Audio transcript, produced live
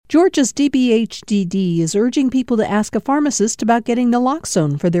Georgia's DBHDD is urging people to ask a pharmacist about getting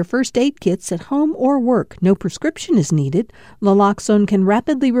naloxone for their first aid kits at home or work. No prescription is needed. Naloxone can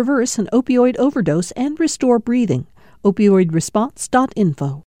rapidly reverse an opioid overdose and restore breathing.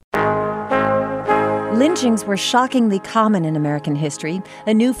 Opioidresponse.info. Lynchings were shockingly common in American history.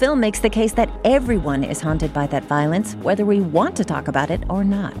 A new film makes the case that everyone is haunted by that violence, whether we want to talk about it or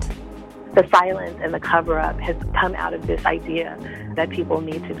not. The silence and the cover-up has come out of this idea that people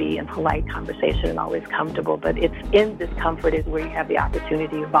need to be in polite conversation and always comfortable, but it's in discomfort is where you have the opportunity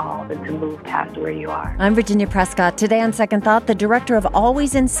to evolve and to move past where you are. I'm Virginia Prescott. Today on Second Thought, the director of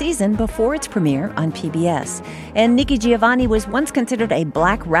Always in Season before its premiere on PBS. And Nikki Giovanni was once considered a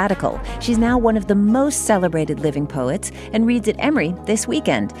black radical. She's now one of the most celebrated living poets and reads at Emory this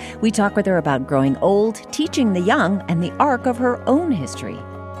weekend. We talk with her about growing old, teaching the young, and the arc of her own history.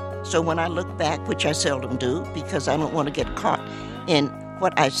 So when I look back, which I seldom do because I don't want to get caught in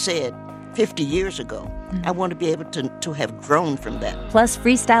what I said 50 years ago, I want to be able to have grown from that. Plus,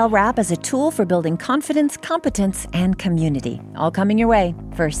 freestyle rap as a tool for building confidence, competence, and community. All coming your way.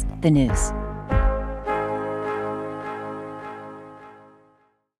 First, the news.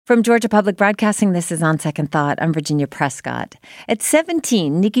 From Georgia Public Broadcasting, this is On Second Thought. I'm Virginia Prescott. At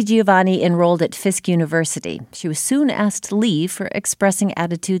 17, Nikki Giovanni enrolled at Fisk University. She was soon asked to leave for expressing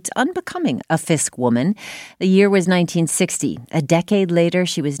attitudes unbecoming a Fisk woman. The year was 1960. A decade later,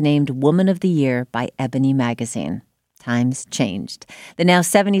 she was named Woman of the Year by Ebony magazine. Times changed. The now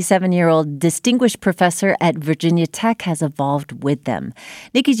 77-year-old distinguished professor at Virginia Tech has evolved with them.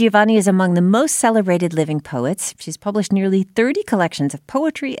 Nikki Giovanni is among the most celebrated living poets. She's published nearly 30 collections of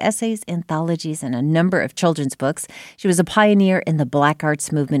poetry, essays, anthologies, and a number of children's books. She was a pioneer in the Black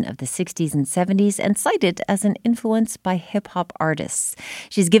arts movement of the 60s and 70s and cited as an influence by hip-hop artists.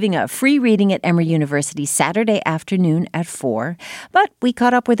 She's giving a free reading at Emory University Saturday afternoon at 4. But we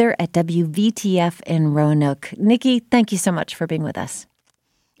caught up with her at WVTF in Roanoke. Nikki, thank you so much for being with us.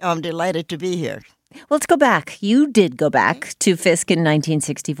 I'm delighted to be here. Well, let's go back. You did go back to Fisk in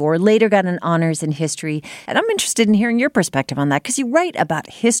 1964, later got an honors in history. And I'm interested in hearing your perspective on that because you write about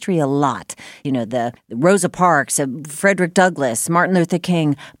history a lot. You know, the Rosa Parks, Frederick Douglass, Martin Luther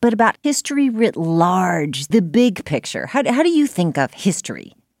King, but about history writ large, the big picture. How do you think of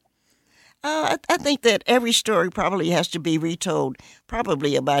history? I think that every story probably has to be retold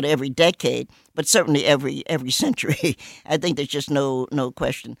probably about every decade, but certainly every century. I think there's just no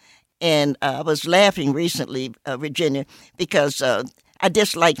question. And I was laughing recently, Virginia, because I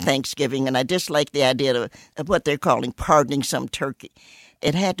dislike Thanksgiving and I dislike the idea of what they're calling pardoning some turkey.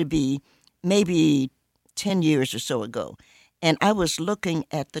 It had to be maybe 10 years or so ago. And I was looking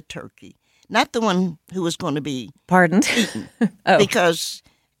at the turkey, not the one who was going to be pardoned, eaten, oh. Because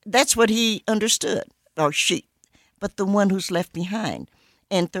that's what he understood, or she, but the one who's left behind.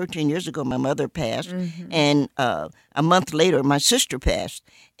 And 13 years ago, my mother passed, and a month later, my sister passed.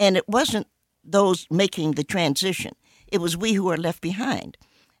 And it wasn't those making the transition. It was we who are left behind.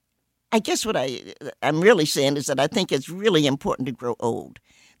 I guess what I'm really saying is that I think it's really important to grow old,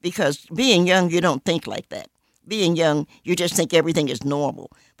 because being young, you don't think like that. Being young, you just think everything is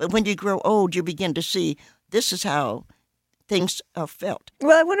normal. But when you grow old, you begin to see this is how things are felt.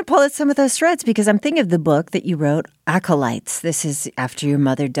 Well, I want to pull at some of those threads because I'm thinking of the book that you wrote, Acolytes. This is after your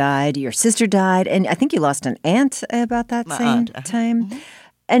mother died, your sister died, and I think you lost an aunt about that same time. Mm-hmm.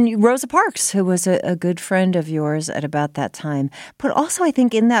 And Rosa Parks, who was a good friend of yours at about that time. But also, I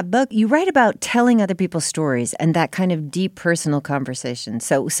think in that book, you write about telling other people's stories and that kind of deep personal conversation.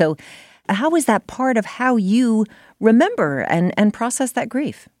 So how is that part of how you remember and process that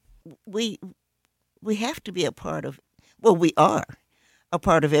grief? We have to be a part of. Well, we are a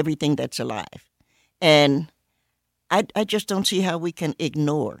part of everything that's alive. And I just don't see how we can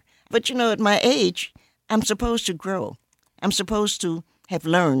ignore. But, you know, at my age, I'm supposed to grow. I'm supposed to have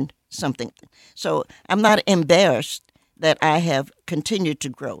learned something. So I'm not embarrassed that I have continued to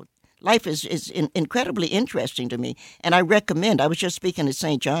grow. Life is incredibly interesting to me, and I recommend. I was just speaking at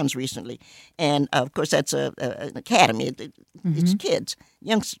St. John's recently, and of course that's an academy. It's kids,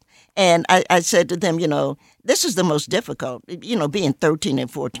 youngsters. And I said to them, you know, this is the most difficult, you know, being 13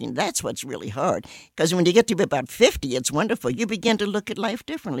 and 14. That's what's really hard, because when you get to be about 50, it's wonderful. You begin to look at life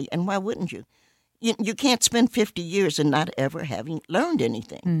differently, and why wouldn't you? You can't spend 50 years and not ever having learned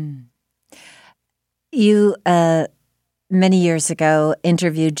anything. You many years ago,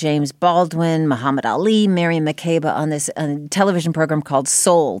 interviewed James Baldwin, Muhammad Ali, Miriam Makeba on this television program called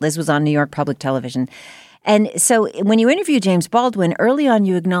Soul. This was on New York Public Television. And so when you interviewed James Baldwin, early on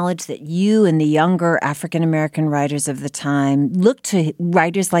you acknowledged that you and the younger African-American writers of the time looked to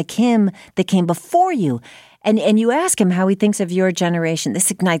writers like him that came before you. And you ask him how he thinks of your generation. This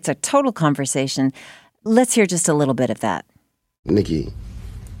ignites a total conversation. Let's hear just a little bit of that. Nikki,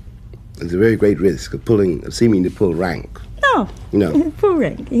 there's a very great risk of seeming to pull rank. No. You know. Pull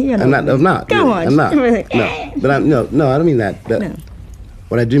rank. You know. I'm not. Go really. on. I'm not. No. But no, I don't mean that. But No.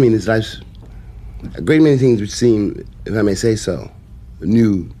 what I do mean is a great many things which seem, if I may say so,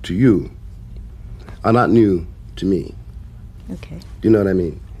 new to you are not new to me. Okay. Do you know what I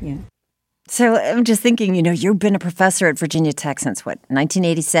mean? Yeah. So I'm just thinking, you've been a professor at Virginia Tech since,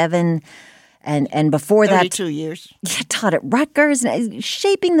 1987? And before that... 32 years. You taught at Rutgers,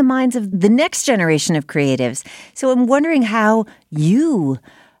 shaping the minds of the next generation of creatives. So I'm wondering how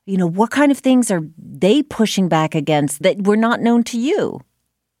what kind of things are they pushing back against that were not known to you?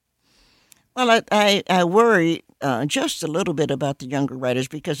 Well, I worry just a little bit about the younger writers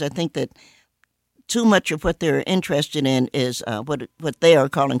because I think that too much of what they're interested in is what they are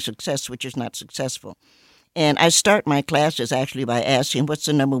calling success, which is not successful. And I start my classes actually by asking, what's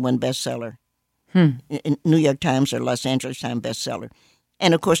the number one bestseller? In New York Times or Los Angeles Times bestseller.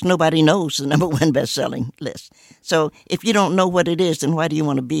 And, of course, nobody knows the number one best-selling list. So if you don't know what it is, then why do you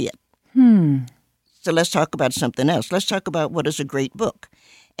want to be it? So let's talk about something else. Let's talk about what is a great book.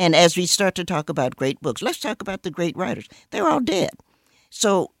 And as we start to talk about great books, let's talk about the great writers. They're all dead.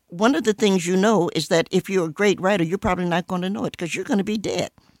 So one of the things you know is that if you're a great writer, you're probably not going to know it because you're going to be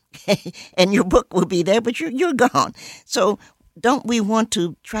dead. And your book will be there, but you're gone. So don't we want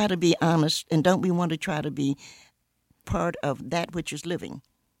to try to be honest, and don't we want to try to be part of that which is living?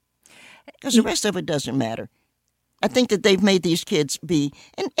 Because the rest of it doesn't matter. I think that they've made these kids be,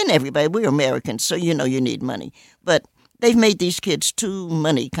 and everybody, we're Americans, so you need money, but they've made these kids too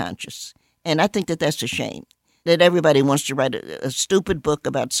money conscious. And I think that that's a shame, that everybody wants to write a stupid book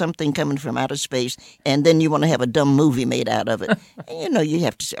about something coming from outer space, and then you want to have a dumb movie made out of it. And, you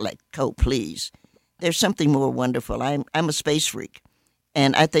have to say, please. There's something more wonderful. I'm a space freak,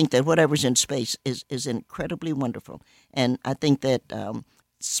 and I think that whatever's in space is incredibly wonderful. And I think that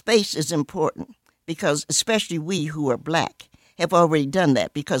space is important because especially we who are black have already done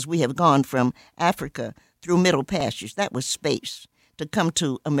that because we have gone from Africa through Middle Pastures. That was space to come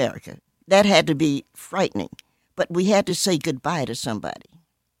to America. That had to be frightening, but we had to say goodbye to somebody.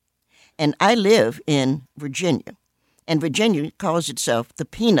 And I live in Virginia, and Virginia calls itself the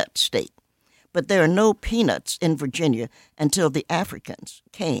peanut state. But there are no peanuts in Virginia until the Africans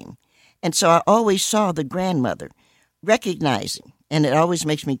came. And so I always saw the grandmother recognizing, and it always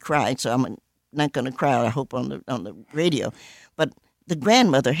makes me cry, so I'm not going to cry, I hope, on the radio. But the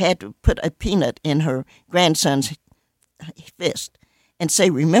grandmother had to put a peanut in her grandson's fist and say,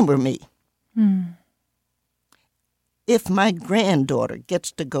 remember me. If my granddaughter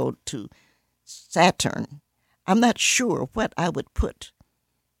gets to go to Saturn, I'm not sure what I would put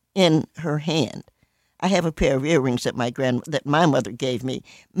in her hand. I have a pair of earrings that my mother gave me.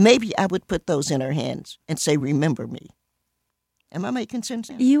 Maybe I would put those in her hands and say, remember me. Am I making sense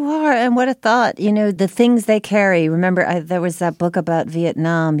now? You are, and what a thought. The things they carry. Remember, there was that book about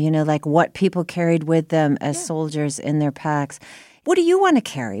Vietnam, what people carried with them as soldiers in their packs. What do you want to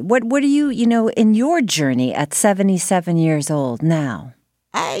carry? What do you, in your journey at 77 years old now?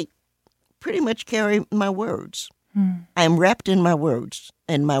 I pretty much carry my words. I'm wrapped in my words,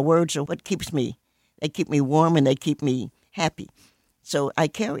 and my words are what keeps me. They keep me warm and they keep me happy. So I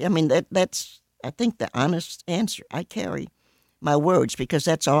carry, that's, I think, the honest answer. I carry my words because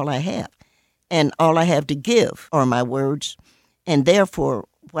that's all I have. And all I have to give are my words. And therefore,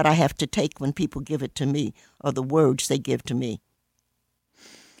 what I have to take when people give it to me are the words they give to me.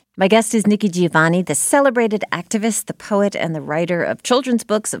 My guest is Nikki Giovanni, the celebrated activist, the poet, and the writer of children's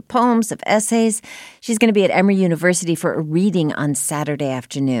books, of poems, of essays. She's going to be at Emory University for a reading on Saturday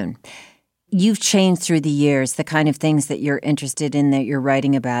afternoon. You've changed through the years, the kind of things that you're interested in, that you're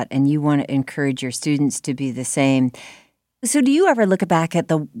writing about, and you want to encourage your students to be the same. So do you ever look back at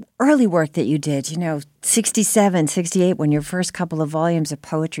the early work that you did, 67, 68, when your first couple of volumes of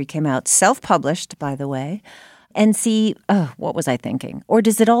poetry came out, self-published, by the way, and see, oh, what was I thinking? Or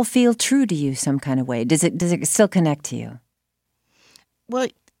does it all feel true to you some kind of way? Does it still connect to you? Well,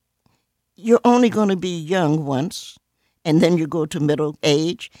 you're only going to be young once, and then you go to middle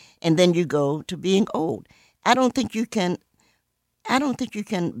age, and then you go to being old. I don't think you can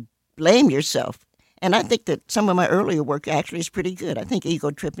blame yourself. And I think that some of my earlier work actually is pretty good. I think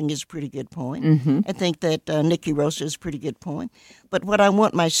Ego Tripping is a pretty good poem. Mm-hmm. I think that Nikki Rosa is a pretty good poem. But what I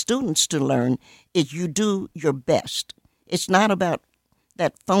want my students to learn is you do your best. It's not about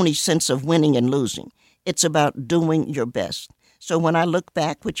that phony sense of winning and losing. It's about doing your best. So when I look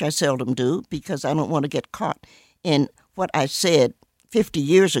back, which I seldom do because I don't want to get caught in what I said 50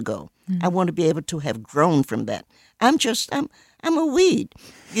 years ago, I want to be able to have grown from that. I'm a weed.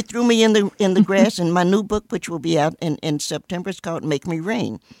 You threw me in the grass. In my new book, which will be out in September, it's called Make Me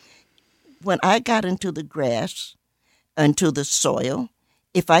Rain. When I got into the grass, into the soil,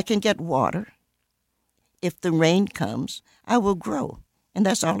 if I can get water, if the rain comes, I will grow. And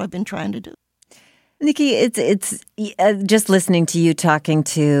that's all I've been trying to do. Nikki, it's just listening to you talking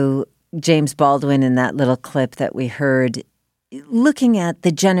to James Baldwin in that little clip that we heard, looking at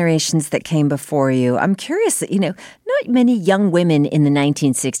the generations that came before you. I'm curious, not many young women in the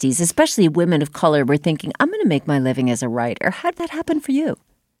 1960s, especially women of color, were thinking, I'm going to make my living as a writer. How did that happen for you?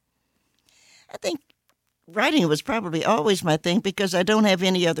 I think writing was probably always my thing because I don't have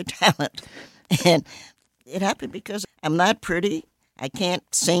any other talent. And it happened because I'm not pretty. I can't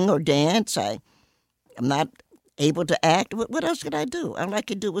sing or dance. I'm not able to act. What else could I do? All I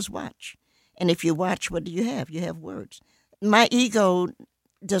could do was watch. And if you watch, what do? You have words. My ego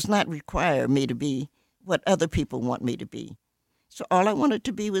does not require me to be what other people want me to be. So all I wanted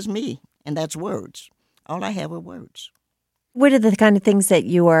to be was me, and that's words. All I have are words. What are the kind of things that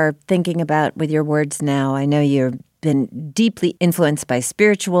you are thinking about with your words now? I know you've been deeply influenced by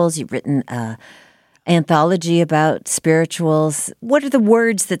spirituals. You've written an anthology about spirituals. What are the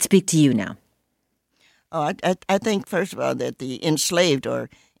words that speak to you now? Oh, I think, first of all, that the enslaved are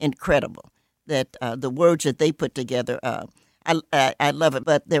incredible, that the words that they put together, I love it.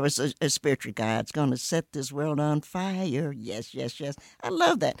 But there was a spiritual guy that's going to set this world on fire. Yes, yes, yes. I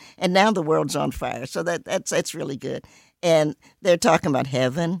love that. And now the world's on fire, so that's really good. And they're talking about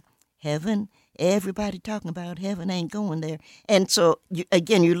heaven. Everybody talking about heaven ain't going there. And so, you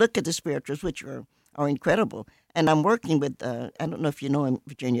look at the spirituals, which are incredible. And I'm working with, I don't know if you know him,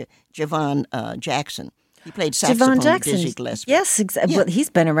 Virginia, Javon Jackson. He played saxophone with Dizzy Gillespie. Yes, exactly. Yeah. Well,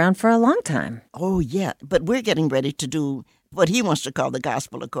 he's been around for a long time. Oh, yeah. But we're getting ready to do what he wants to call the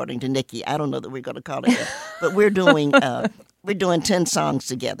gospel according to Nikki. I don't know that we're going to call it that. But we're doing 10 songs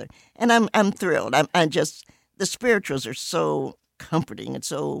together. And I'm thrilled. I'm just, the spirituals are so comforting and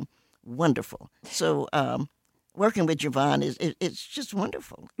so wonderful. So working with Giovanni it's just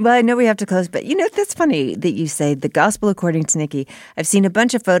wonderful. Well, I know we have to close, but that's funny that you say the gospel according to Nikki. I've seen a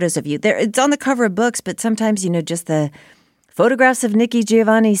bunch of photos of you there. It's on the cover of books, but sometimes just the photographs of Nikki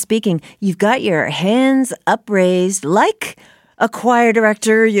Giovanni speaking. You've got your hands upraised like a choir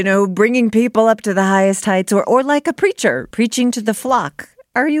director, bringing people up to the highest heights, or like a preacher preaching to the flock.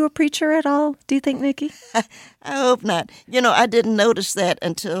 Are you a preacher at all, do you think, Nikki? I hope not. I didn't notice that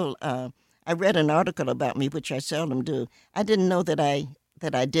until I read an article about me, which I seldom do. I didn't know that I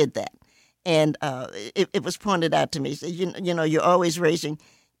did that. And it was pointed out to me. So, you're always raising,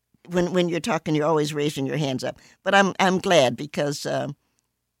 when you're talking, you're always raising your hands up. But I'm glad because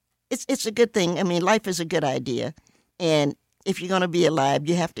it's a good thing. I mean, life is a good idea. And if you're going to be alive,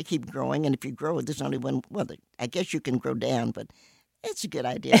 you have to keep growing. And if you grow, there's only one, well, I guess you can grow down, but it's a good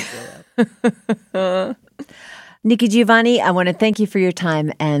idea to grow up. Nikki Giovanni, I want to thank you for your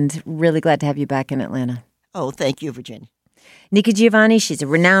time and really glad to have you back in Atlanta. Oh, thank you, Virginia. Nikki Giovanni, she's a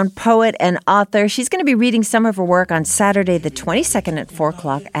renowned poet and author. She's going to be reading some of her work on Saturday, the 22nd at 4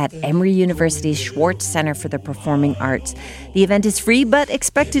 o'clock at Emory University's Schwartz Center for the Performing Arts. The event is free, but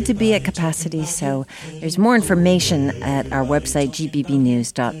expected to be at capacity, so there's more information at our website,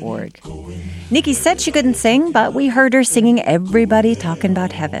 gbbnews.org. Nikki said she couldn't sing, but we heard her singing Everybody Talking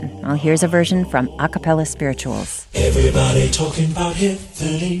About Heaven. Well, here's a version from Acapella Spirituals. Everybody talking about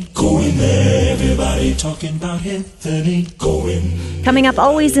heaven ain't going there. Everybody talking about heaven ain't going. Coming up,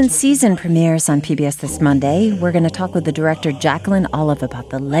 Always in Season premieres on PBS this Monday. We're going to talk with the director Jacqueline Olive about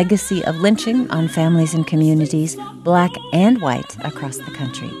the legacy of lynching on families and communities, black and white, across the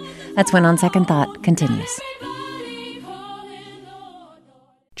country. That's when On Second Thought continues.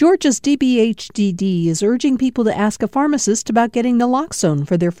 Georgia's DBHDD is urging people to ask a pharmacist about getting naloxone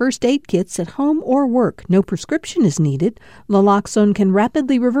for their first aid kits at home or work. No prescription is needed. Naloxone can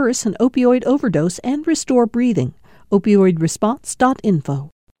rapidly reverse an opioid overdose and restore breathing. Opioidresponse.info.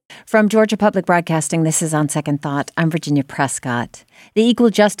 From Georgia Public Broadcasting, this is On Second Thought. I'm Virginia Prescott. The Equal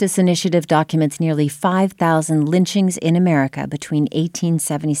Justice Initiative documents nearly 5,000 lynchings in America between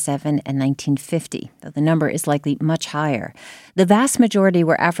 1877 and 1950, though the number is likely much higher. The vast majority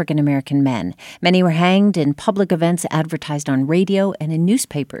were African American men. Many were hanged in public events advertised on radio and in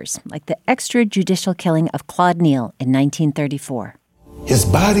newspapers, like the extrajudicial killing of Claude Neal in 1934. His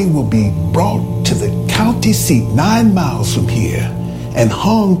body will be brought to the county seat 9 miles from here and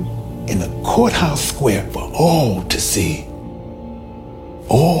hung in the courthouse square for all to see.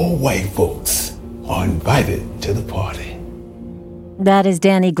 All white folks are invited to the party. That is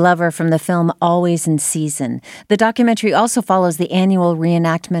Danny Glover from the film Always in Season. The documentary also follows the annual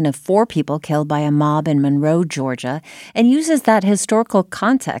reenactment of 4 people killed by a mob in Monroe, Georgia, and uses that historical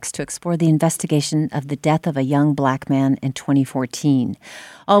context to explore the investigation of the death of a young black man in 2014.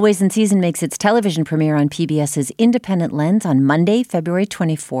 Always in Season makes its television premiere on PBS's Independent Lens on Monday, February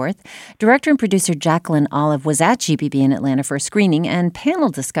 24th. Director and producer Jacqueline Olive was at GBB in Atlanta for a screening and panel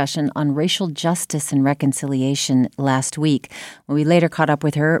discussion on racial justice and reconciliation last week. We later caught up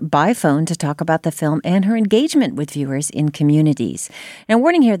with her by phone to talk about the film and her engagement with viewers in communities. Now,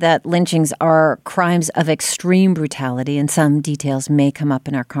 warning here that lynchings are crimes of extreme brutality, and some details may come up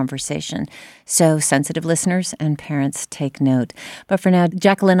in our conversation. So, sensitive listeners and parents, take note. But for now,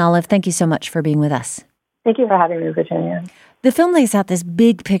 Jacqueline Olive, thank you so much for being with us. Thank you for having me, Virginia. The film lays out this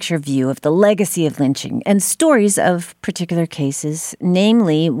big picture view of the legacy of lynching and stories of particular cases,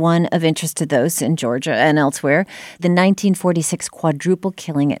 namely one of interest to those in Georgia and elsewhere, the 1946 quadruple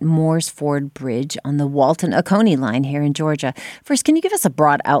killing at Moores Ford Bridge on the Walton-Oconee line here in Georgia. First, can you give us a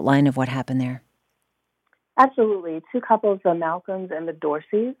broad outline of what happened there? Absolutely. 2 couples, the Malcolms and the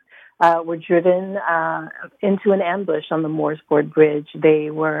Dorseys, were driven into an ambush on the Moores Ford Bridge.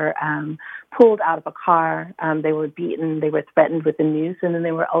 They were pulled out of a car. They were beaten. They were threatened with a noose, and then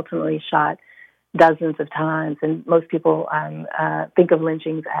they were ultimately shot dozens of times. And most people think of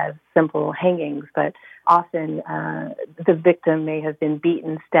lynchings as simple hangings, but often the victim may have been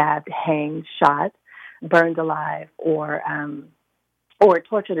beaten, stabbed, hanged, shot, burned alive, or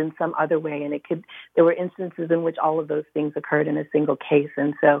tortured in some other way. And there were instances in which all of those things occurred in a single case.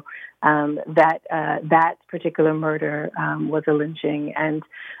 And so that particular murder was a lynching. And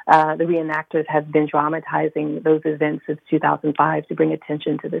the reenactors have been dramatizing those events since 2005 to bring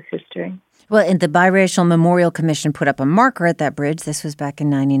attention to this history. Well, and the Biracial Memorial Commission put up a marker at that bridge. This was back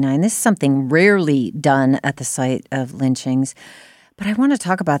in 1999. This is something rarely done at the site of lynchings. But I want to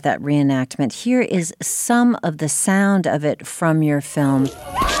talk about that reenactment. Here is some of the sound of it from your film. Take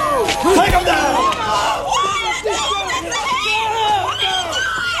him down!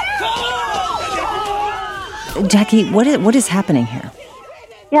 Jackie, what is happening here?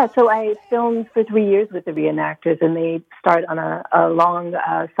 Yeah, so I filmed for 3 years with the reenactors, and they start on a long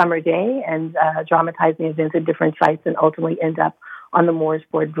summer day and dramatizing events at different sites and ultimately end up on the Moores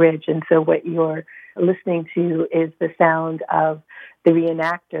Ford Bridge. And so what you're listening to is the sound of the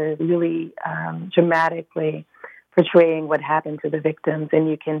reenactors really dramatically portraying what happened to the victims. And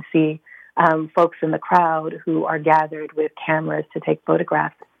you can see folks in the crowd who are gathered with cameras to take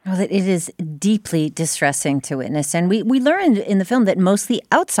photographs. Well, it is deeply distressing to witness. And we learned in the film that mostly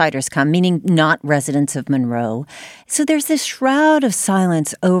outsiders come, meaning not residents of Monroe. So there's this shroud of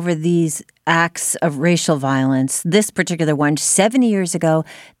silence over these acts of racial violence, this particular one 70 years ago,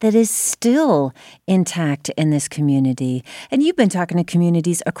 that is still intact in this community. And you've been talking to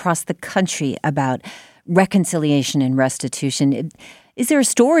communities across the country about reconciliation and restitution. Is there a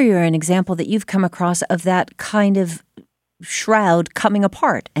story or an example that you've come across of that kind of shroud coming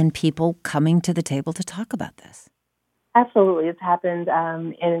apart and people coming to the table to talk about this? Absolutely. It's happened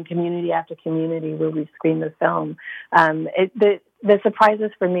in community after community where we've screened the film. The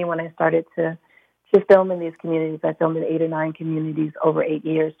surprises for me when I started to film in these communities, I filmed in 8 or 9 communities over 8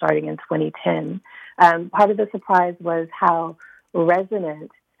 years, starting in 2010. Part of the surprise was how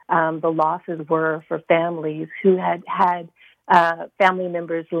resonant the losses were for families who had family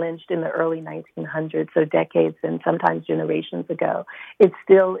members lynched in the early 1900s, so decades and sometimes generations ago. It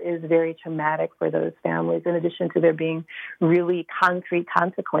still is very traumatic for those families. In addition to there being really concrete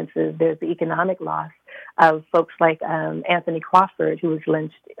consequences, there's the economic loss of folks like Anthony Crawford, who was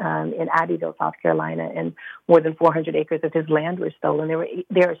lynched in Abbeville, South Carolina, and more than 400 acres of his land were stolen.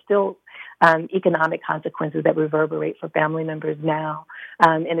 There are still economic consequences that reverberate for family members now,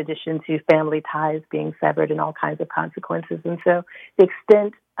 in addition to family ties being severed and all kinds of consequences. And so the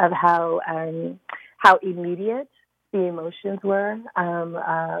extent of how immediate the emotions were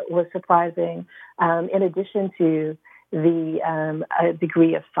was surprising, in addition to the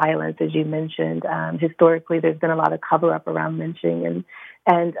degree of silence, as you mentioned. Historically, there's been a lot of cover-up around lynching,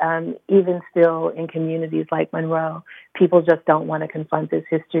 and even still in communities like Monroe, people just don't want to confront this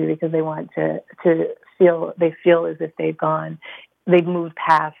history because they want to feel as if they've moved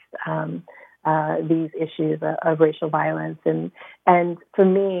past these issues of racial violence. And for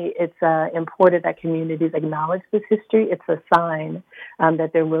me, it's important that communities acknowledge this history. It's a sign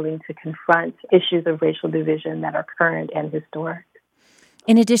that they're willing to confront issues of racial division that are current and historic.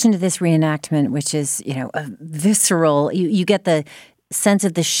 In addition to this reenactment, which is, a visceral, you get the sense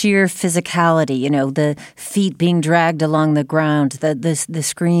of the sheer physicality, the feet being dragged along the ground, the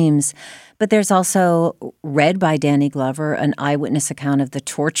screams. But there's also, read by Danny Glover, an eyewitness account of the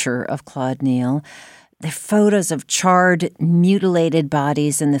torture of Claude Neal. The photos of charred, mutilated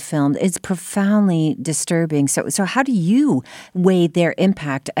bodies in the film. It's profoundly disturbing. So how do you weigh their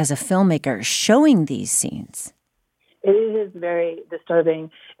impact as a filmmaker showing these scenes? It is very disturbing.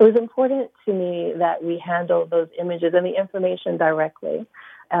 It was important to me that we handle those images and the information directly.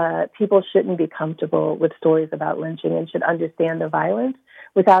 People shouldn't be comfortable with stories about lynching and should understand the violence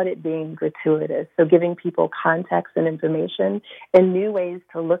without it being gratuitous. So giving people context and information and new ways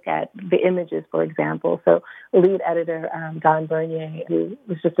to look at the images, for example. So lead editor Don Bernier, who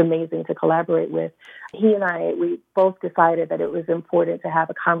was just amazing to collaborate with, he and I, we both decided that it was important to have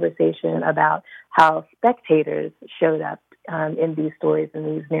a conversation about how spectators showed up in these stories and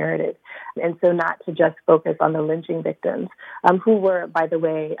these narratives. And so not to just focus on the lynching victims, who were, by the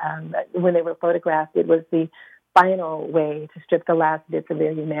way, when they were photographed, it was the final way to strip the last bits of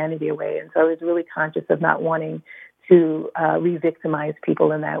their humanity away. And so I was really conscious of not wanting to re-victimize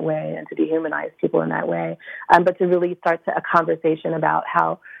people in that way and to dehumanize people in that way, but to really start a conversation about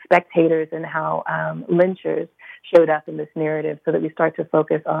how spectators and how lynchers showed up in this narrative so that we start to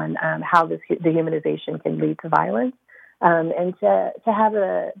focus on how this dehumanization can lead to violence. And to have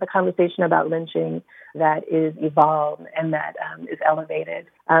the conversation about lynching that is evolved and that is elevated.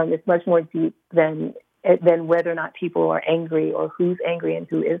 It's much more deep than whether or not people are angry or who's angry and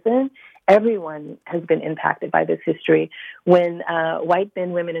who isn't. Everyone has been impacted by this history. When white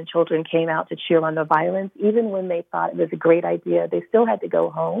men, women, and children came out to cheer on the violence, even when they thought it was a great idea, they still had to go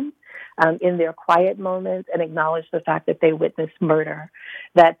home in their quiet moments and acknowledge the fact that they witnessed murder,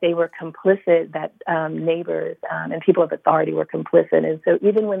 that they were complicit, that neighbors and people of authority were complicit. And so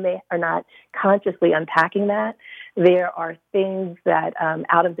even when they are not consciously unpacking that, there are things that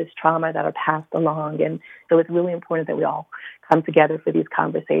out of this trauma that are passed along. And so it's really important that we all come together for these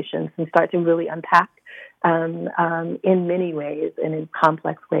conversations and start to really unpack in many ways and in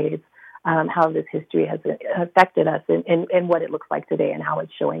complex ways how this history has affected us and what it looks like today and how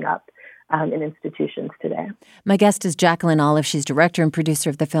it's showing up in institutions today. My guest is Jacqueline Olive. She's director and producer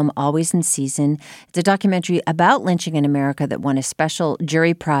of the film Always in Season. It's a documentary about lynching in America that won a special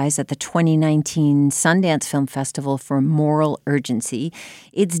jury prize at the 2019 Sundance Film Festival for moral urgency.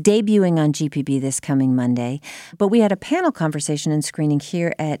 It's debuting on GPB this coming Monday. But we had a panel conversation and screening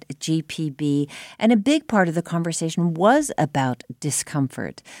here at GPB, and a big part of the conversation was about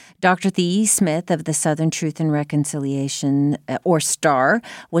discomfort. Dr. Thee Smith of the Southern Truth and Reconciliation, or STAR,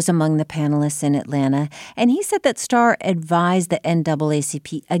 was among the panelists in Atlanta, and he said that STAR advised the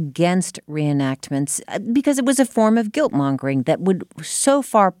NAACP against reenactments because it was a form of guilt-mongering that would so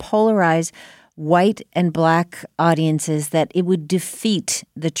far polarize white and black audiences that it would defeat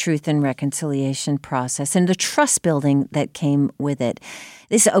the truth and reconciliation process and the trust building that came with it.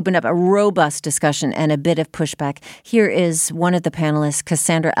 This opened up a robust discussion and a bit of pushback. Here is one of the panelists,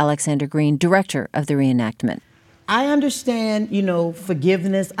 Cassandra Alexander Green, director of the reenactment. I understand,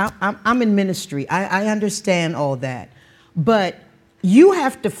 forgiveness. I'm in ministry. I understand all that. But you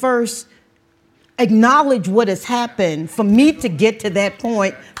have to first acknowledge what has happened for me to get to that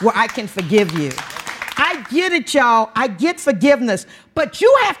point where I can forgive you. I get it, y'all. I get forgiveness. But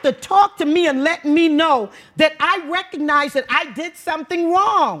you have to talk to me and let me know that I recognize that I did something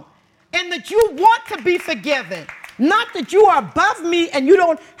wrong and that you want to be forgiven. Not that you are above me and you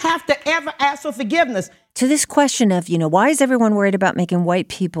don't have to ever ask for forgiveness. To this question of, why is everyone worried about making white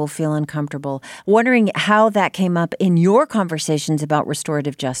people feel uncomfortable? Wondering how that came up in your conversations about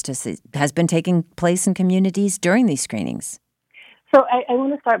restorative justice has been taking place in communities during these screenings. So I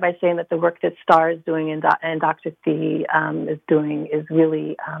want to start by saying that the work that STAR is doing and Dr. Thee is doing is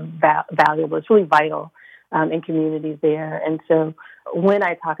really valuable. It's really vital in communities there. And so when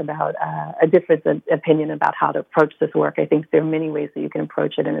I talk about a difference of opinion about how to approach this work, I think there are many ways that you can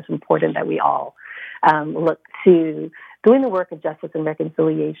approach it, and it's important that we all look to doing the work of justice and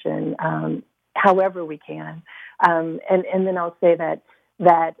reconciliation however we can. And then I'll say that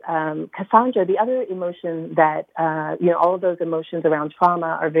Cassandra, the other emotion that, all of those emotions around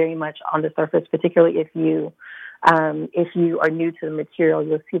trauma are very much on the surface, particularly if you are new to the material,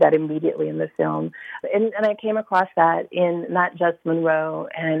 you'll see that immediately in the film. And I came across that in not just Monroe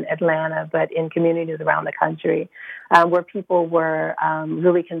and Atlanta, but in communities around the country where people were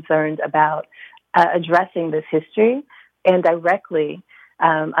really concerned about addressing this history and directly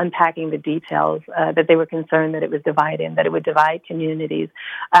unpacking the details, that they were concerned that it was dividing, that it would divide communities.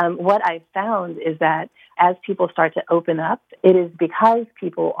 What I found is that as people start to open up, it is because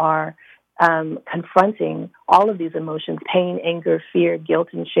people are confronting all of these emotions, pain, anger, fear, guilt,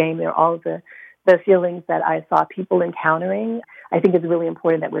 and shame. They're all the feelings that I saw people encountering. I think it's really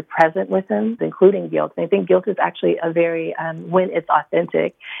important that we're present with them, including guilt. And I think guilt is actually a very, when it's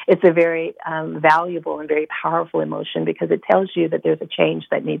authentic, it's a very valuable and very powerful emotion because it tells you that there's a change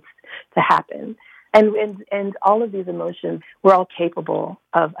that needs to happen. And all of these emotions, we're all capable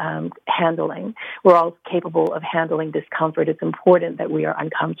of handling. We're all capable of handling discomfort. It's important that we are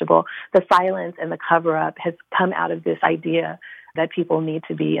uncomfortable. The silence and the cover-up has come out of this idea that people need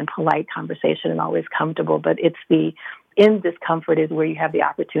to be in polite conversation and always comfortable, but it's in discomfort is where you have the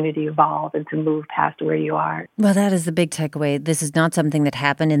opportunity to evolve and to move past where you are. Well, that is the big takeaway. This is not something that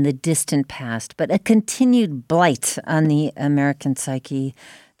happened in the distant past, but a continued blight on the American psyche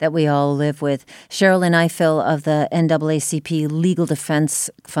that we all live with. Sherilyn Ifill of the NAACP Legal Defense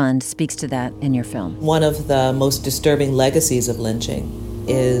Fund speaks to that in your film. One of the most disturbing legacies of lynching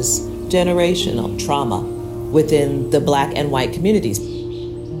is generational trauma within the Black and white communities,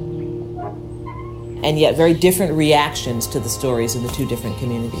 and yet very different reactions to the stories in the two different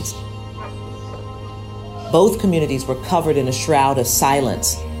communities. Both communities were covered in a shroud of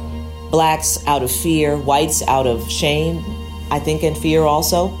silence. Blacks out of fear, whites out of shame, I think, and fear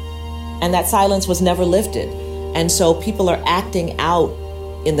also. And that silence was never lifted. And so people are acting out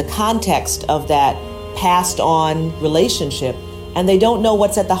in the context of that passed on relationship, and they don't know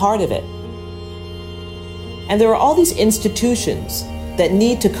what's at the heart of it. And there are all these institutions that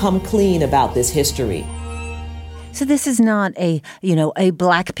need to come clean about this history. So this is not a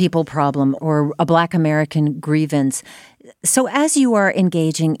Black people problem or a Black American grievance. So as you are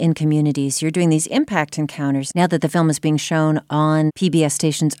engaging in communities, you're doing these impact encounters now that the film is being shown on PBS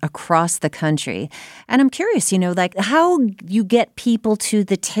stations across the country. And I'm curious, how you get people to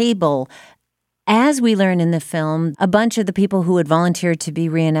the table. As we learn in the film, a bunch of the people who had volunteered to be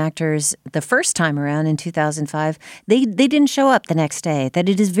reenactors the first time around in 2005, they didn't show up the next day, that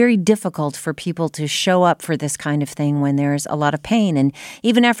it is very difficult for people to show up for this kind of thing when there's a lot of pain. And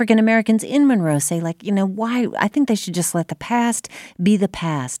even African Americans in Monroe say, why? I think they should just let the past be the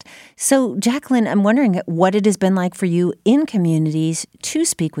past. So, Jacqueline, I'm wondering what it has been like for you in communities to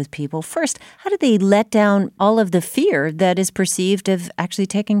speak with people. First, how do they let down all of the fear that is perceived of actually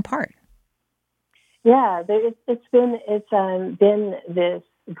taking part? Yeah, it's been this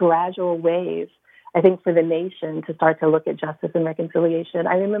gradual wave, I think, for the nation to start to look at justice and reconciliation.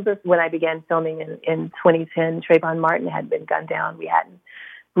 I remember when I began filming in 2010, Trayvon Martin had been gunned down. We hadn't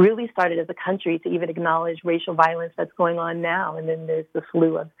really started as a country to even acknowledge racial violence that's going on now. And then there's the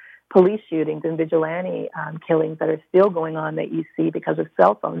slew of police shootings and vigilante killings that are still going on that you see because of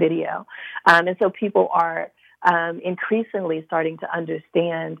cell phone video. And so people are increasingly starting to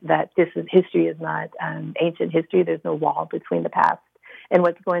understand that history is not ancient history. There's no wall between the past and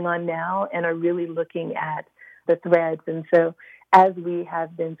what's going on now, and are really looking at the threads. And so as we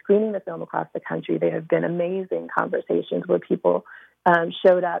have been screening the film across the country, there have been amazing conversations where people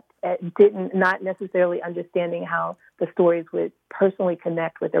showed up, not necessarily understanding how the stories would personally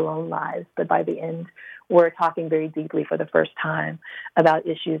connect with their own lives, but by the end, we're talking very deeply for the first time about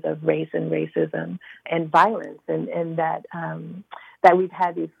issues of race and racism and violence, and that we've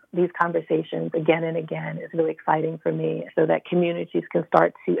had these conversations again and again is really exciting for me, so that communities can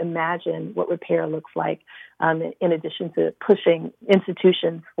start to imagine what repair looks like, in addition to pushing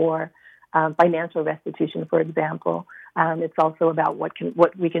institutions for financial restitution, for example. It's also about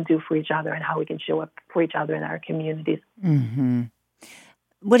what we can do for each other and how we can show up for each other in our communities. Mm-hmm.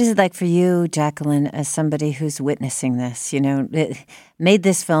 What is it like for you, Jacqueline, as somebody who's witnessing this? Made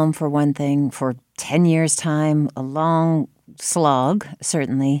this film for one thing for 10 years' time, a long slog,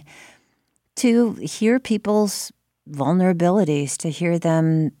 certainly, to hear people's vulnerabilities, to hear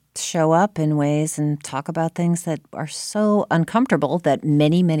them show up in ways and talk about things that are so uncomfortable that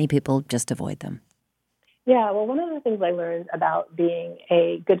many, many people just avoid them. Yeah, well, one of the things I learned about being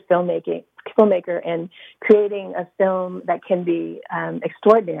a good filmmaker and creating a film that can be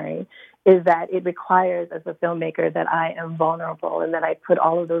extraordinary is that it requires, as a filmmaker, that I am vulnerable and that I put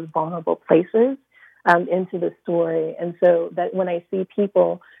all of those vulnerable places into the story. And so that when I see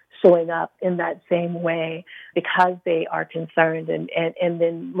people showing up in that same way because they are concerned and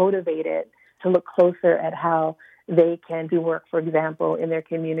then motivated to look closer at how they can do work, for example, in their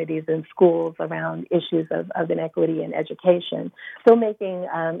communities and schools around issues of inequity in education. Filmmaking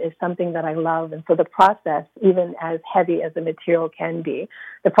is something that I love, and so the process, even as heavy as the material can be,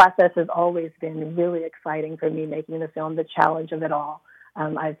 the process has always been really exciting for me, making the film, the challenge of it all.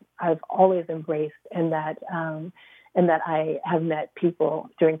 I've always embraced, and that I have met people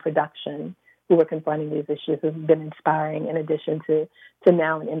during production who are confronting these issues has been inspiring, in addition to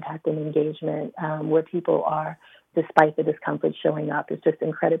now an impact and engagement where people are, despite the discomfort showing up, is just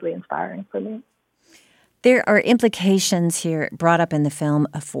incredibly inspiring for me. There are implications here brought up in the film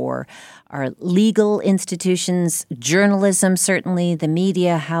for our legal institutions, journalism, certainly, the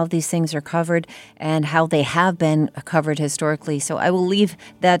media, how these things are covered and how they have been covered historically. So I will leave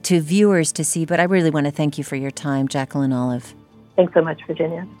that to viewers to see, but I really want to thank you for your time, Jacqueline Olive. Thanks so much,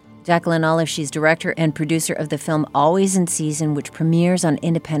 Virginia. Jacqueline Olive, she's director and producer of the film Always in Season, which premieres on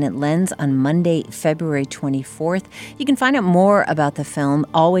Independent Lens on Monday, February 24th. You can find out more about the film.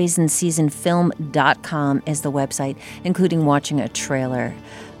 AlwaysInSeasonFilm.com is the website, including watching a trailer.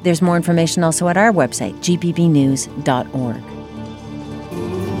 There's more information also at our website, gpbnews.org.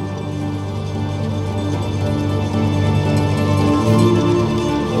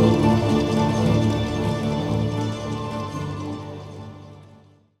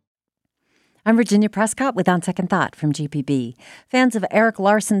 I'm Virginia Prescott with On Second Thought from GPB. Fans of Eric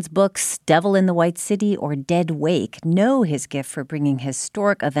Larson's books Devil in the White City or Dead Wake know his gift for bringing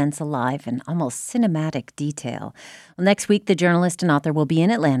historic events alive in almost cinematic detail. Well, next week, the journalist and author will be in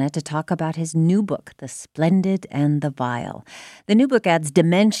Atlanta to talk about his new book, The Splendid and the Vile. The new book adds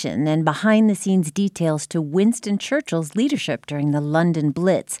dimension and behind-the-scenes details to Winston Churchill's leadership during the London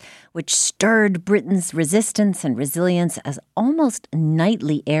Blitz, which stirred Britain's resistance and resilience as almost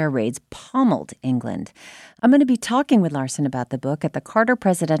nightly air raids pummeled England. I'm going to be talking with Larson about the book at the Carter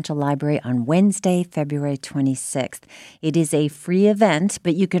Presidential Library on Wednesday, February 26th. It is a free event,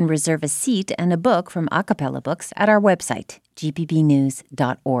 but you can reserve a seat and a book from Acapella Books at our website,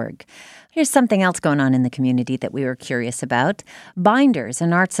 gpbnews.org. Here's something else going on in the community that we were curious about. Binders,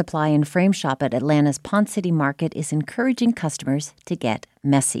 an art supply and frame shop at Atlanta's Pond City Market, is encouraging customers to get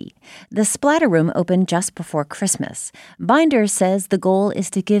messy. The Splatter Room opened just before Christmas. Binders says the goal is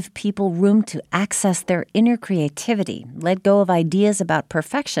to give people room to access their inner creativity, let go of ideas about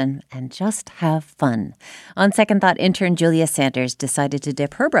perfection, and just have fun. On Second Thought, intern Julia Sanders decided to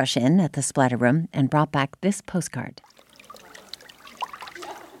dip her brush in at the Splatter Room and brought back this postcard.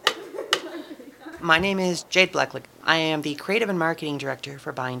 My name is Jade Blecklich. I am the creative and marketing director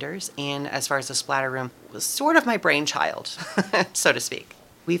for Binders, and as far as the Splatter Room, it was sort of my brainchild, so to speak.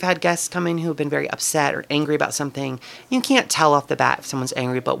 We've had guests come in who have been very upset or angry about something. You can't tell off the bat if someone's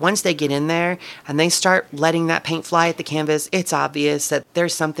angry, but once they get in there and they start letting that paint fly at the canvas, it's obvious that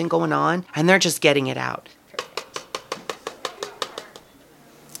there's something going on, and they're just getting it out.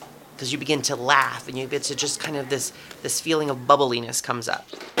 Because you begin to laugh, and you get to just kind of this feeling of bubbliness comes up.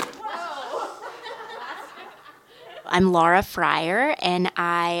 I'm Laura Fryer, and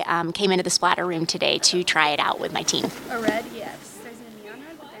I came into the Splatter Room today to try it out with my team. A red, yes. There's a neon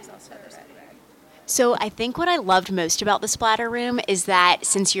red, but there's also a red. So I think what I loved most about the Splatter Room is that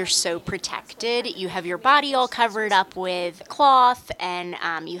since you're so protected, you have your body all covered up with cloth, and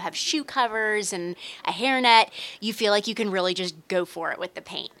you have shoe covers and a hairnet. You feel like you can really just go for it with the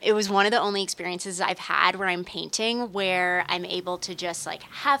paint. It was one of the only experiences I've had where I'm painting where I'm able to just like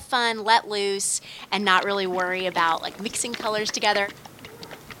have fun, let loose, and not really worry about like mixing colors together.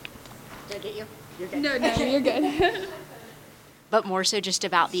 Did I get you? You're good. No, you're good. But more so just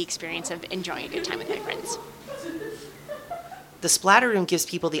about the experience of enjoying a good time with my friends. The Splatter Room gives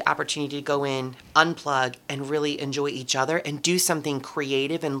people the opportunity to go in, unplug, and really enjoy each other and do something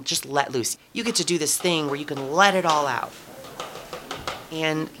creative and just let loose. You get to do this thing where you can let it all out.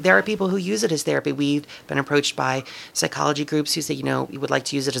 And there are people who use it as therapy. We've been approached by psychology groups who say, we would like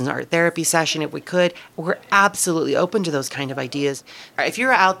to use it as an art therapy session if we could. We're absolutely open to those kind of ideas. If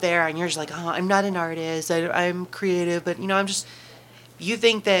you're out there and you're just like, I'm not an artist, I'm creative, but you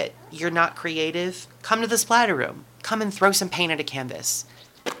think that you're not creative, come to the Splatter Room. Come and throw some paint at a canvas.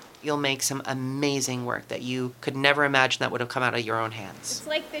 You'll make some amazing work that you could never imagine that would have come out of your own hands. It's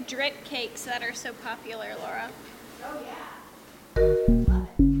like the drip cakes that are so popular, Laura. Oh, yeah.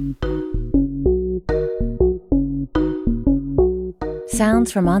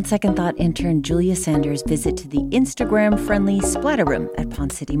 Sounds from On Second Thought intern Julia Sanders' visit to the Instagram-friendly Splatter Room at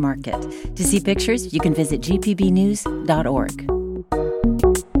Pond City Market. To see pictures, you can visit gpbnews.org.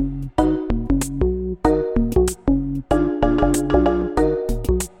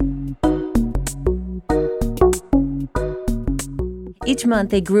 Each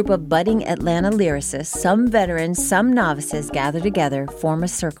month, a group of budding Atlanta lyricists, some veterans, some novices, gather together, form a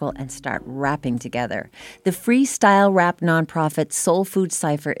circle, and start rapping together. The freestyle rap nonprofit Soul Food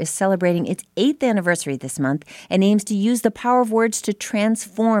Cypher is celebrating its 8th anniversary this month and aims to use the power of words to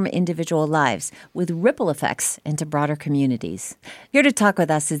transform individual lives with ripple effects into broader communities. Here to talk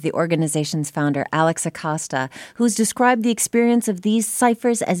with us is the organization's founder, Alex Acosta, who's described the experience of these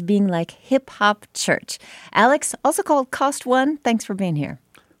ciphers as being like hip-hop church. Alex, also called Cost One, thanks for being here.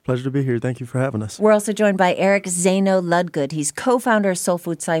 Pleasure to be here. Thank you for having us. We're also joined by Eric Zeno Ludgood. He's co-founder of Soul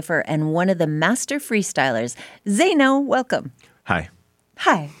Food Cypher and one of the master freestylers. Zeno, welcome. Hi.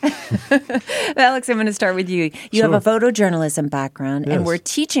 Hi. Alex, I'm going to start with you. You have a photojournalism background, and we're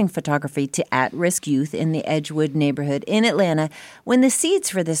teaching photography to at-risk youth in the Edgewood neighborhood in Atlanta when the seeds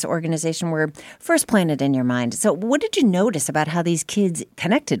for this organization were first planted in your mind. So what did you notice about how these kids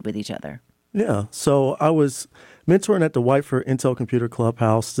connected with each other? Yeah, so I was mentoring at the Whiteford Intel Computer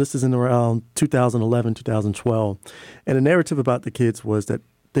Clubhouse. This is in around 2011, 2012. And the narrative about the kids was that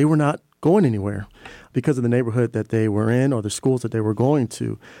they were not going anywhere because of the neighborhood that they were in or the schools that they were going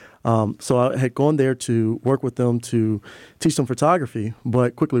to. So I had gone there to work with them to teach them photography,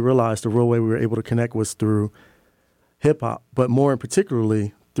 but quickly realized the real way we were able to connect was through hip-hop, but more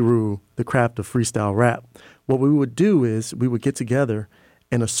particularly through the craft of freestyle rap. What we would do is we would get together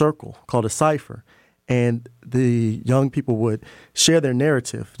in a circle called a cypher, and the young people would share their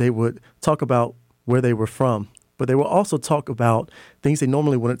narrative. They would talk about where they were from, but they will also talk about things they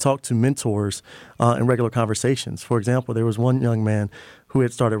normally wouldn't talk to mentors in regular conversations. For example, there was one young man who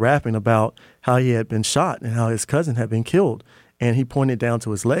had started rapping about how he had been shot and how his cousin had been killed. And he pointed down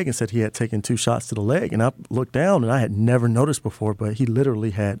to his leg and said he had taken 2 shots to the leg. And I looked down, and I had never noticed before, but he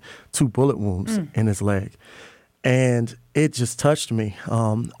literally had 2 bullet wounds in his leg. And it just touched me.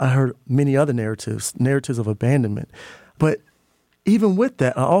 I heard many other narratives of abandonment. But even with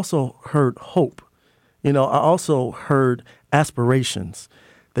that, I also heard hope. I also heard aspirations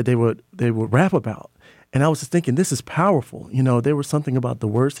that they would rap about. And I was just thinking, this is powerful. There was something about the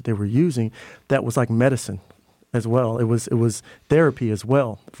words that they were using that was like medicine as well. It was therapy as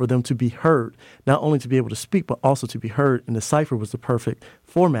well for them to be heard, not only to be able to speak, but also to be heard. And the cypher was the perfect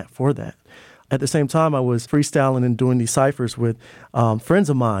format for that. At the same time, I was freestyling and doing these ciphers with friends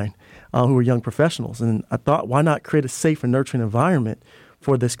of mine who were young professionals. And I thought, why not create a safe and nurturing environment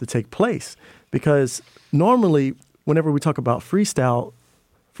for this to take place? Because normally, whenever we talk about freestyle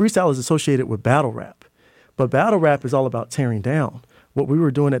is associated with battle rap. But battle rap is all about tearing down. What we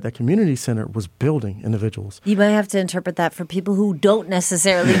were doing at that community center was building individuals. You might have to interpret that for people who don't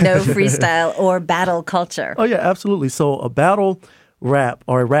necessarily know freestyle or battle culture. Oh, yeah, absolutely. So a battle rap,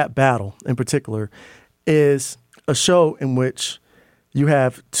 or a rap battle in particular, is a show in which you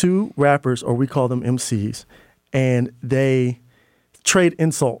have 2 rappers, or we call them MCs, and they trade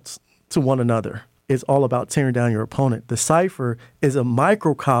insults to one another. It's all about tearing down your opponent. The cypher is a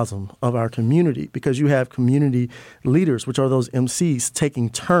microcosm of our community because you have community leaders, which are those MCs, taking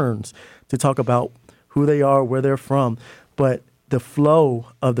turns to talk about who they are, where they're from. But the flow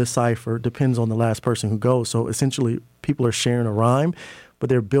of the cypher depends on the last person who goes. So essentially, people are sharing a rhyme, but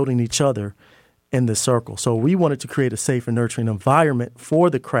they're building each other in the circle. So we wanted to create a safe and nurturing environment for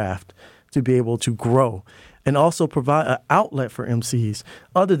the craft to be able to grow and also provide an outlet for MCs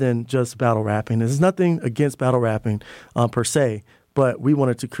other than just battle rapping. There's nothing against battle rapping per se, but we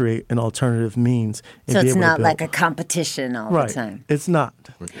wanted to create an alternative means. So it's not like a competition all the time. It's not.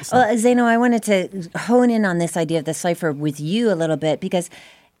 Well, Zeno, I wanted to hone in on this idea of the cypher with you a little bit because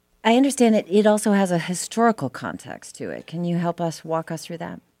I understand that it also has a historical context to it. Can you walk us through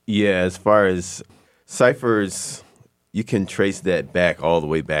that? Yeah, as far as ciphers, you can trace that back all the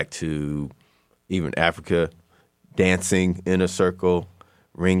way back to even Africa, dancing in a circle,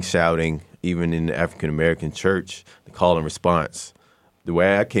 ring shouting, even in the African-American church, the call and response. The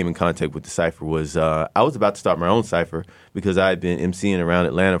way I came in contact with the cypher was I was about to start my own cypher because I had been emceeing around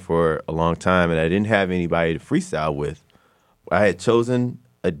Atlanta for a long time and I didn't have anybody to freestyle with. I had chosen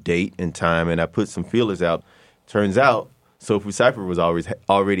a date and time and I put some feelers out. Turns out, Soul Food Cypher was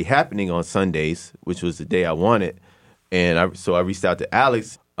already happening on Sundays, which was the day I wanted. And so I reached out to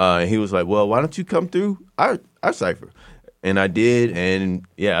Alex. And he was like, well, why don't you come through our cypher? And I did, and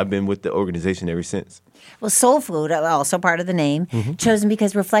yeah, I've been with the organization ever since. Well, Soul Food, also part of the name, chosen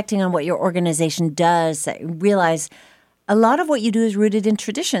because reflecting on what your organization does, realize a lot of what you do is rooted in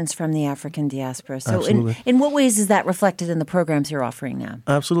traditions from the African diaspora. So in what ways is that reflected in the programs you're offering now?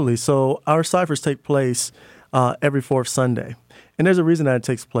 Absolutely. So our ciphers take place every 4th Sunday. And there's a reason that it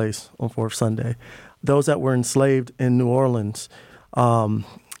takes place on 4th Sunday. Those that were enslaved in New Orleans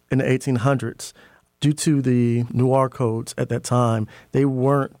in the 1800s, due to the Noir codes at that time, they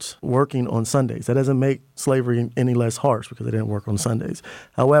weren't working on Sundays. That doesn't make slavery any less harsh because they didn't work on Sundays.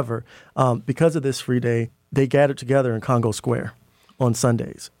 However, because of this free day, they gathered together in Congo Square on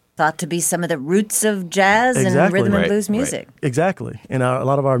Sundays. Thought to be some of the roots of jazz and rhythm and blues music. Right. Exactly. And a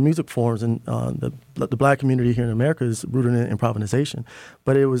lot of our music forms and the black community here in America is rooted in improvisation.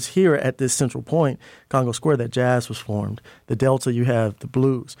 But it was here at this central point, Congo Square, that jazz was formed. The Delta, you have the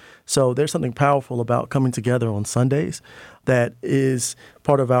blues. So there's something powerful about coming together on Sundays that is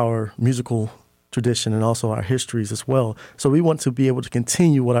part of our musical tradition and also our histories as well. So we want to be able to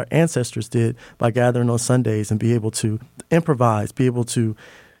continue what our ancestors did by gathering on Sundays and be able to improvise, be able to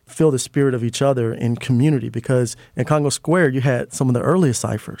feel the spirit of each other in community, because in Congo Square, you had some of the earliest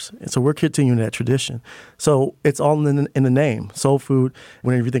ciphers. And so we're continuing that tradition. So it's all in the name, soul food.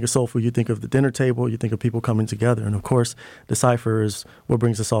 Whenever you think of soul food, you think of the dinner table, you think of people coming together. And of course, the cipher is what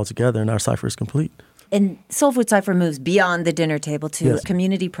brings us all together, and our cipher is complete. And Soul Food Cypher moves beyond the dinner table to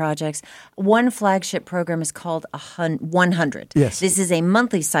community projects. One flagship program is called 100. Yes. This is a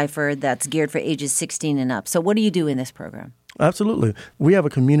monthly cipher that's geared for ages 16 and up. So what do you do in this program? Absolutely. We have a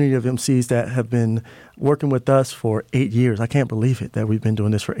community of MCs that have been working with us for 8 years. I can't believe it that we've been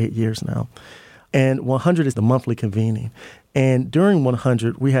doing this for 8 years now. And 100 is the monthly convening. And during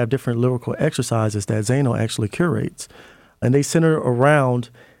 100, we have different lyrical exercises that Zeno actually curates. And they center around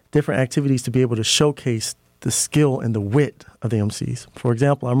different activities to be able to showcase the skill and the wit of the MCs. For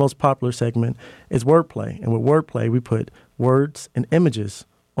example, our most popular segment is wordplay. And with wordplay, we put words and images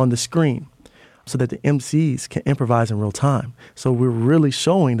on the screen so that the MCs can improvise in real time. So we're really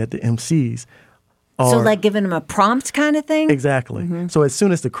showing that the MCs are... So like giving them a prompt kind of thing? Exactly. Mm-hmm. So as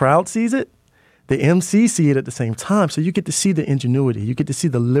soon as the crowd sees it, the MCs see it at the same time. So you get to see the ingenuity. You get to see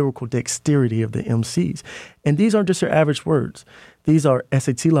the lyrical dexterity of the MCs. And these aren't just your average words. These are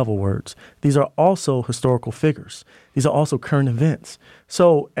SAT level words. These are also historical figures. These are also current events.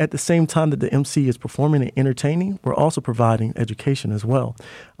 So at the same time that the MC is performing and entertaining, we're also providing education as well.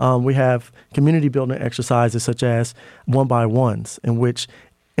 We have community building exercises such as 1x1s in which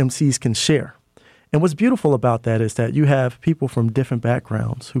MCs can share. And what's beautiful about that is that you have people from different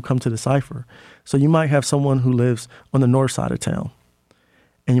backgrounds who come to the cipher. So you might have someone who lives on the north side of town,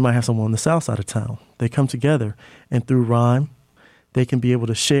 and you might have someone on the south side of town. They come together, and through rhyme, they can be able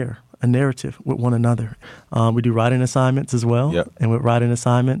to share a narrative with one another. We do writing assignments as well. Yep. And with writing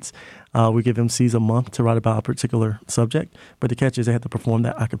assignments, we give MCs a month to write about a particular subject. But the catch is they have to perform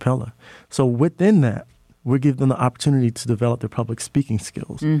that a cappella. So within that, we give them the opportunity to develop their public speaking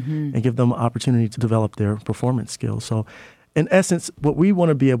skills and give them an opportunity to develop their performance skills. So in essence, what we want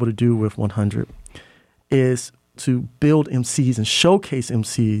to be able to do with 100 is to build MCs and showcase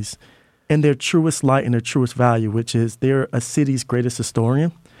MCs in their truest light and their truest value, which is they're a city's greatest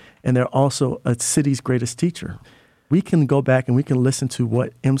historian and they're also a city's greatest teacher. We can go back and we can listen to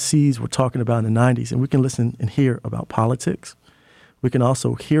what MCs were talking about in the 90s, and we can listen and hear about politics. We can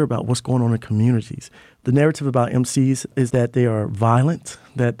also hear about what's going on in communities. The narrative about MCs is that they are violent,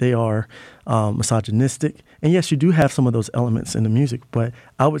 that they are misogynistic. And yes, you do have some of those elements in the music, but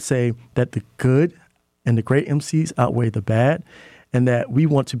I would say that the good and the great MCs outweigh the bad, and that we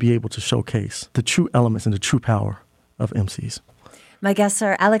want to be able to showcase the true elements and the true power of MCs. My guests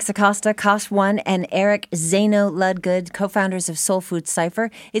are Alex Acosta, Kosh One, and Eric Zeno Ludgood, co-founders of Soul Food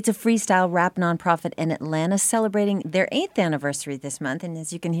Cypher. It's a freestyle rap nonprofit in Atlanta celebrating their 8th anniversary this month. And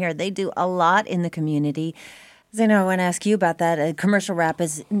as you can hear, they do a lot in the community. Zeno, I want to ask you about that. Commercial rap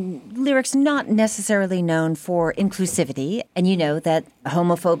is lyrics not necessarily known for inclusivity. And you know that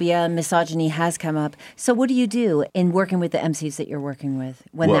homophobia and misogyny has come up. So what do you do in working with the MCs that you're working with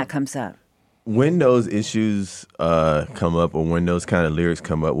when that comes up? When those issues come up or when those kind of lyrics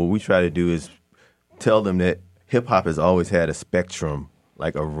come up, what we try to do is tell them that hip-hop has always had a spectrum,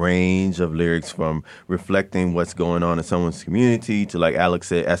 like a range of lyrics from reflecting what's going on in someone's community to, like Alex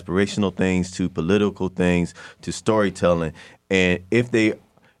said, aspirational things to political things to storytelling. And if they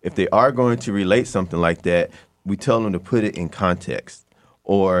are going to relate something like that, we tell them to put it in context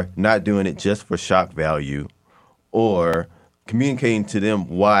or not doing it just for shock value or communicating to them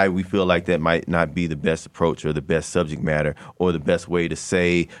why we feel like that might not be the best approach or the best subject matter or the best way to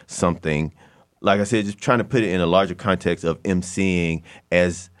say something. Like I said, just trying to put it in a larger context of MCing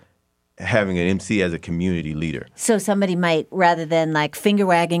as having an MC as a community leader. So somebody might, rather than like finger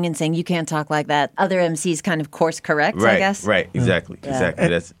wagging and saying, you can't talk like that, other MCs kind of course correct, right, I guess? Right, exactly, Yeah. exactly.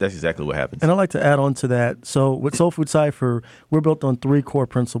 That's exactly what happens. And I'd like to add on to that. So with Soul Food Cypher, we're built on 3 core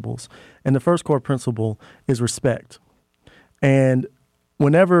principles. And the first core principle is respect. And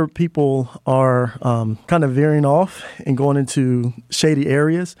whenever people are kind of veering off and going into shady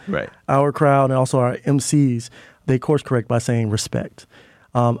areas, right, our crowd and also our MCs, they course correct by saying respect.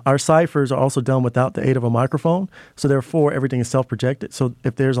 Our ciphers are also done without the aid of a microphone, so therefore everything is self-projected. So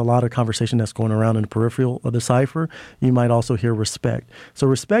if there's a lot of conversation that's going around in the peripheral of the cipher, you might also hear respect. So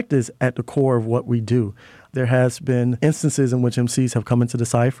respect is at the core of what we do. There has been instances in which MCs have come into the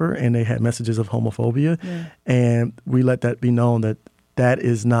cipher and they had messages of homophobia, and we let that be known that that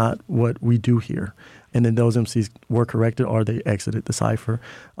is not what we do here. And then those MCs were corrected or they exited the cipher.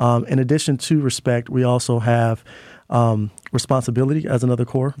 In addition to respect, we also have responsibility as another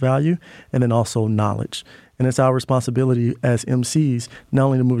core value, and then also knowledge. And it's our responsibility as MCs not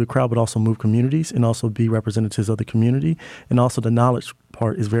only to move the crowd, but also move communities and also be representatives of the community. And also the knowledge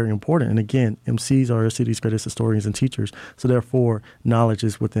part is very important. And again, MCs are our city's greatest historians and teachers. So therefore, knowledge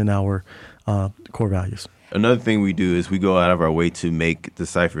is within our core values. Another thing we do is we go out of our way to make the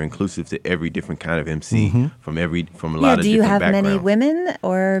cipher inclusive to every different kind of MC from a lot of different backgrounds. Do you have many women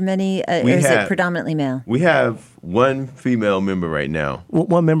or many, or is it predominantly male? We have one female member right now. Well,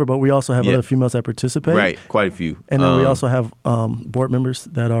 one member, but we also have other females that participate. Right, quite a few. And then we also have board members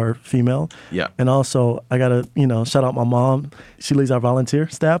that are female. Yeah. And also, I got to, shout out my mom. She leads our volunteer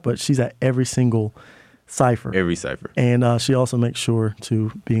staff, but she's at every single cipher. Every cipher. And she also makes sure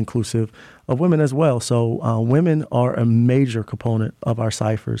to be inclusive of women as well. So women are a major component of our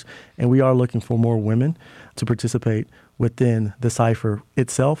ciphers, and we are looking for more women to participate within the cipher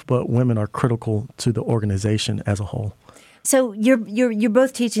itself, but women are critical to the organization as a whole. So you're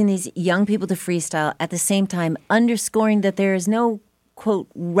both teaching these young people to freestyle at the same time, underscoring that there is no, quote,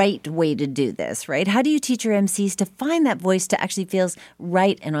 right way to do this, right? How do you teach your MCs to find that voice to actually feels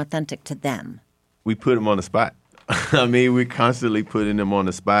right and authentic to them? We put them on the spot. I mean, we're constantly putting them on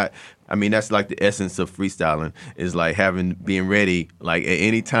the spot. I mean, that's like the essence of freestyling, is like being ready, like at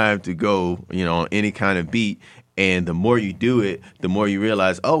any time to go, on any kind of beat. And the more you do it, the more you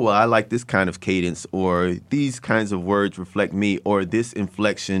realize, oh, well, I like this kind of cadence, or these kinds of words reflect me, or this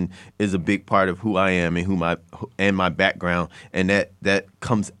inflection is a big part of who I am and my background. And that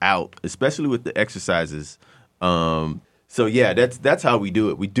comes out, especially with the exercises. So yeah, that's how we do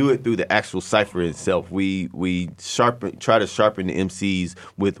it. We do it through the actual cipher itself. We try to sharpen the MCs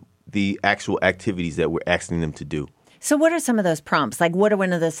with the actual activities that we're asking them to do. So what are some of those prompts? Like, what are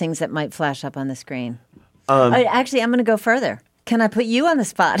one of those things that might flash up on the screen? Actually, I'm going to go further. Can I put you on the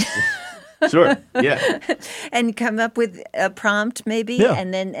spot? Sure. Yeah. And come up with a prompt, maybe,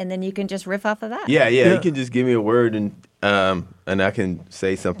 and then you can just riff off of that. Yeah. You can just give me a word and I can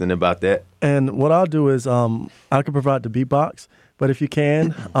say something about that. And what I'll do is I can provide the beatbox, but if you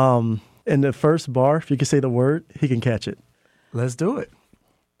can, in the first bar, if you can say the word, he can catch it. Let's do it.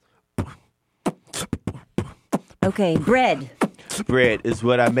 Okay, bread. Bread is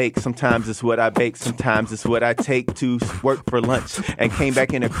what I make. Sometimes it's what I bake. Sometimes it's what I take to work for lunch and came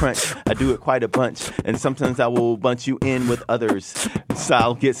back in a crunch. I do it quite a bunch. And sometimes I will bunch you in with others. So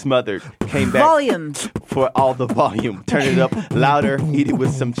I'll get smothered. Came back volume for all the volume. Turn it up louder. Eat it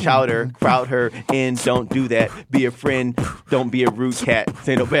with some chowder. Crowd her in. Don't do that. Be a friend. Don't be a rude cat.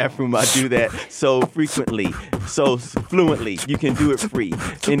 Say no bathroom. I do that so frequently, so fluently. You can do it free.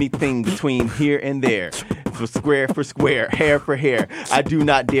 Anything between here and there. For square, hair for hair. I do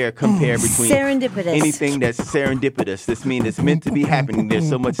not dare compare between serendipitous. Anything that's serendipitous. This means it's meant to be happening. There's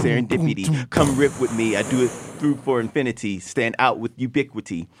so much serendipity. Come rip with me. I do it through for infinity. Stand out with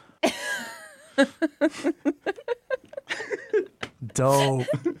ubiquity. Dope.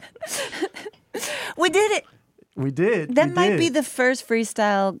 We did it. We did. That might be the first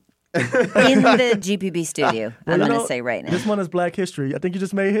freestyle in the GPB studio. Well, I'm going to say right now. This one is Black History. I think you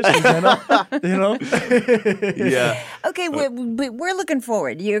just made history, Jenna. Yeah. Okay, we're looking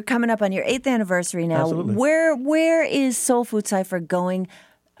forward. You're coming up on your 8th anniversary now. Absolutely. Where is Soul Food Cypher going?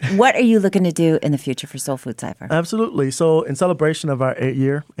 What are you looking to do in the future for Soul Food Cypher? Absolutely. So in celebration of our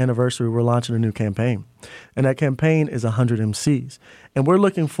 8-year anniversary, we're launching a new campaign. And that campaign is 100 MCs. And we're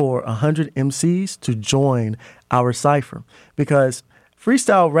looking for 100 MCs to join our cipher, because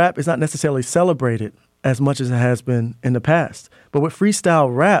freestyle rap is not necessarily celebrated as much as it has been in the past. But with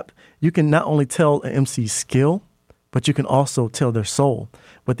freestyle rap, you can not only tell an MC's skill, but you can also tell their soul,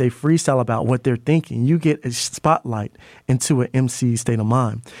 what they freestyle about, what they're thinking. You get a spotlight into an MC's state of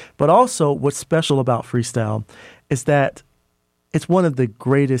mind. But also what's special about freestyle is that it's one of the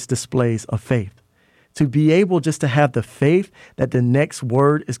greatest displays of faith. To be able just to have the faith that the next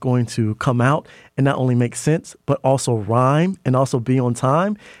word is going to come out and not only make sense, but also rhyme and also be on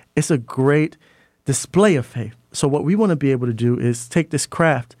time, it's a great display of faith. So what we want to be able to do is take this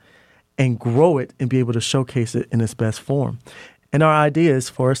craft and grow it and be able to showcase it in its best form. And our idea is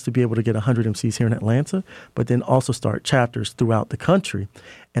for us to be able to get 100 MCs here in Atlanta, but then also start chapters throughout the country.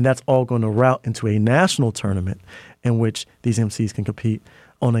 And that's all going to route into a national tournament in which these MCs can compete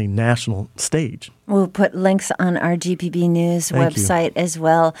on a national stage. We'll put links on our GPB News website as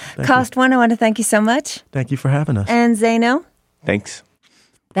well. Thank Cost One, I want to thank you so much. Thank you for having us. And Zaino? Thanks.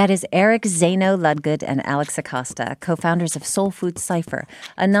 That is Eric Zaino Ludgood and Alex Acosta, co-founders of Food Cypher,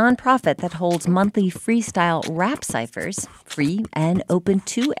 a nonprofit that holds monthly freestyle rap ciphers, free and open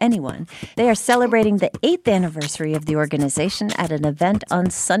to anyone. They are celebrating the 8th anniversary of the organization at an event on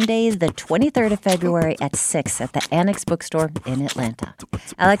Sunday, the 23rd of February at 6 at the Annex Bookstore in Atlanta.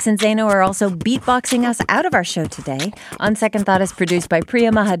 Alex and Zaino are also beatboxing us out of our show today. On Second Thought is produced by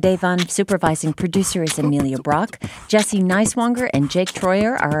Priya Mahadevan. Supervising producer is Amelia Brock. Jesse Neiswanger and Jake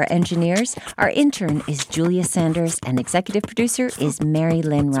Troyer are our engineers. Our intern is Julia Sanders, and executive producer is Mary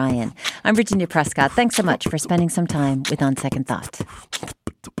Lynn Ryan. I'm Virginia Prescott. Thanks so much for spending some time with On Second Thought.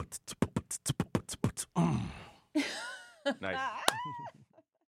 Nice.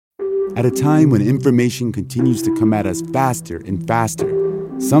 At a time when information continues to come at us faster and faster,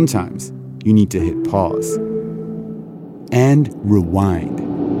 sometimes you need to hit pause and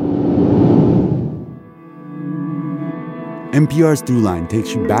rewind. NPR's Throughline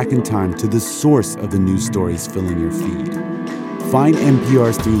takes you back in time to the source of the news stories filling your feed. Find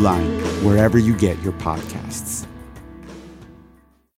NPR's Throughline wherever you get your podcasts.